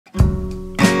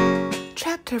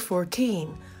Chapter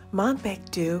 14, Mount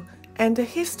Baekdu and the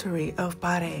History of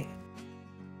Balhae.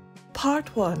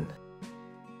 Part 1.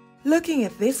 Looking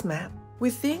at this map,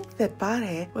 we think that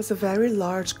Balhae was a very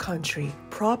large country,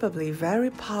 probably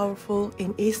very powerful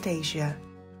in East Asia.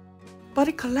 But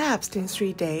it collapsed in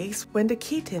 3 days when the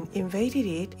Khitan invaded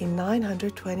it in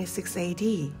 926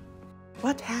 AD.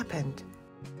 What happened?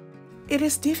 It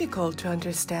is difficult to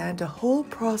understand the whole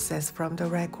process from the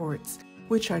records,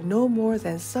 which are no more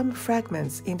than some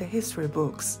fragments in the history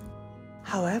books.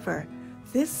 However,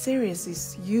 this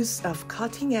series' use of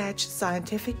cutting-edge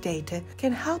scientific data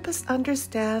can help us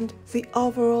understand the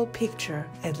overall picture,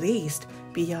 at least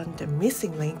beyond the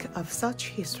missing link of such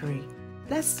history.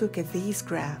 Let's look at these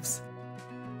graphs.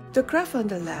 The graph on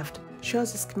the left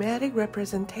shows a schematic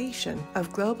representation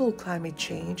of global climate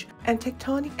change and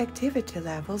tectonic activity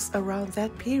levels around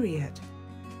that period.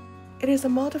 It is a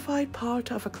modified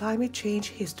part of a climate change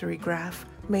history graph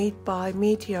made by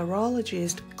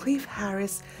meteorologist Cliff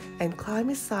Harris and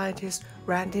climate scientist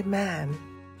Randy Mann.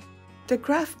 The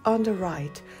graph on the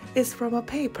right is from a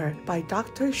paper by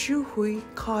Dr. Xu Hui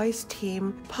Kai's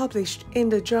team published in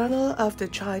the Journal of the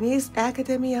Chinese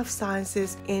Academy of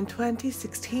Sciences in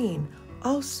 2016,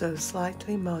 also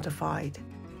slightly modified.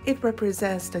 It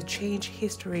represents the change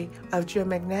history of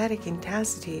geomagnetic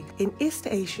intensity in East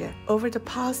Asia over the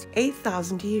past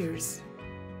 8,000 years.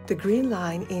 The green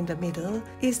line in the middle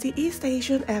is the East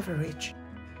Asian average.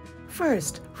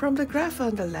 First, from the graph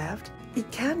on the left,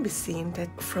 it can be seen that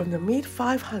from the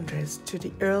mid-500s to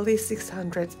the early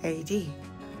 600s AD,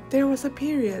 there was a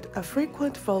period of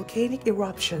frequent volcanic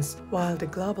eruptions while the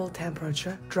global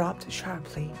temperature dropped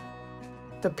sharply.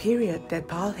 The period that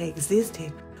Balhae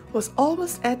existed was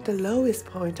almost at the lowest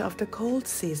point of the cold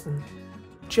season.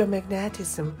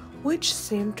 Geomagnetism, which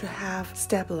seemed to have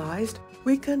stabilized,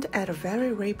 weakened at a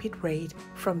very rapid rate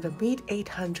from the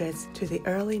mid-800s to the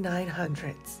early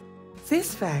 900s.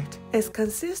 This fact is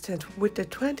consistent with the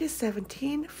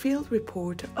 2017 field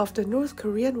report of the North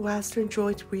Korean Western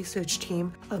Joint Research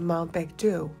Team on Mount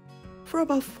Baekdu. For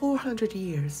about 400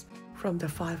 years, from the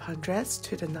 500s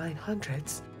to the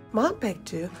 900s, Mount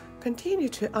Baekdu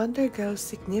continued to undergo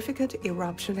significant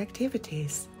eruption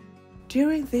activities.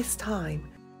 During this time,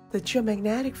 the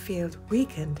geomagnetic field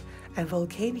weakened and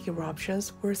volcanic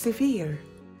eruptions were severe.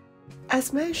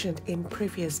 As mentioned in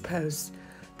previous posts,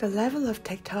 the level of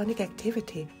tectonic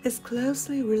activity is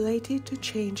closely related to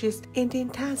changes in the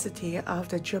intensity of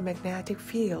the geomagnetic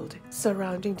field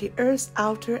surrounding the Earth's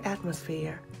outer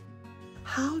atmosphere.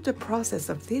 How the process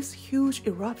of this huge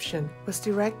eruption was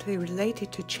directly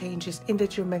related to changes in the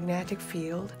geomagnetic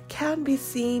field can be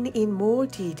seen in more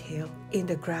detail in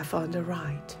the graph on the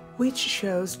right, which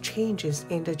shows changes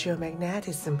in the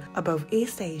geomagnetism above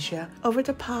East Asia over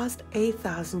the past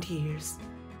 8,000 years.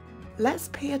 Let's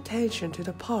pay attention to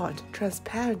the part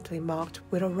transparently marked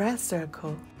with a red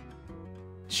circle,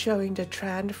 showing the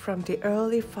trend from the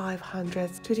early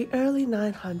 500s to the early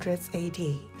 900s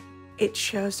AD. It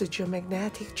shows the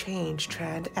geomagnetic change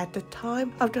trend at the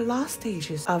time of the last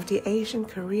stages of the ancient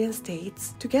Korean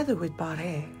states together with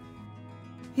Balhae.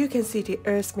 You can see the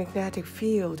Earth's magnetic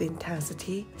field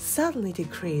intensity suddenly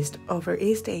decreased over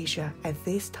East Asia at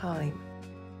this time.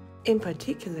 In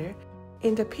particular,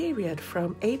 in the period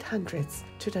from 800s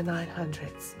to the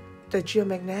 900s, the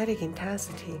geomagnetic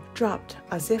intensity dropped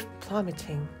as if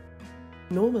plummeting.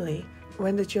 Normally,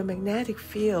 when the geomagnetic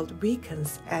field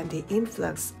weakens and the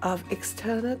influx of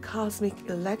external cosmic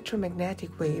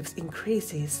electromagnetic waves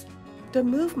increases, the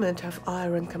movement of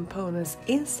iron components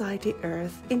inside the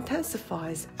Earth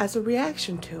intensifies as a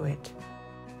reaction to it.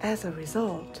 As a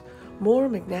result, more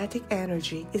magnetic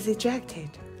energy is ejected,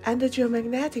 and the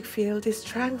geomagnetic field is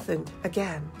strengthened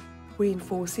again,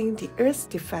 reinforcing the Earth's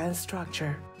defense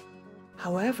structure.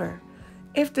 However,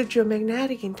 if the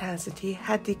geomagnetic intensity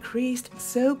had decreased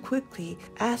so quickly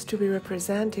as to be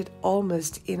represented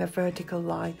almost in a vertical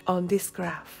line on this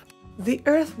graph, the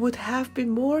Earth would have been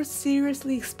more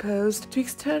seriously exposed to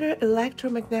external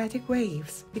electromagnetic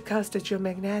waves because the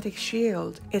geomagnetic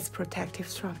shield, its protective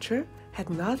structure, had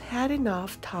not had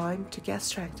enough time to get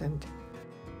strengthened.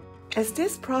 As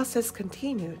this process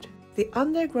continued, the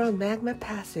underground magma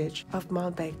passage of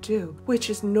Mount Baekdu, which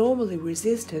is normally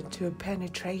resistant to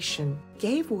penetration,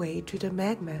 gave way to the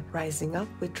magma rising up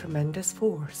with tremendous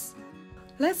force.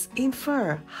 Let's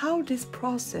infer how this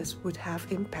process would have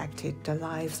impacted the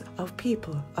lives of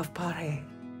people of Balhae.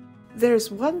 There's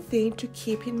one thing to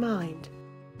keep in mind.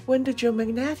 When the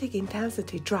geomagnetic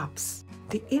intensity drops,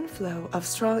 the inflow of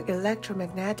strong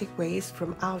electromagnetic waves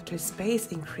from outer space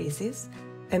increases,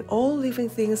 and all living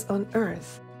things on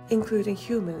Earth, including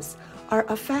humans, are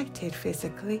affected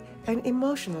physically and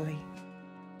emotionally.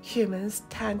 Humans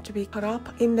tend to be caught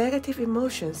up in negative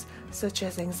emotions such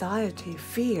as anxiety,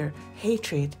 fear,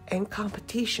 hatred, and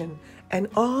competition, and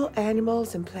all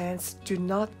animals and plants do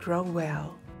not grow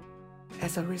well.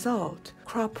 As a result,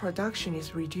 crop production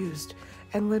is reduced,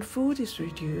 and when food is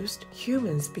reduced,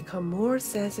 humans become more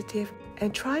sensitive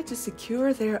and try to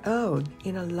secure their own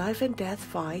in a life and death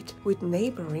fight with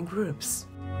neighboring groups.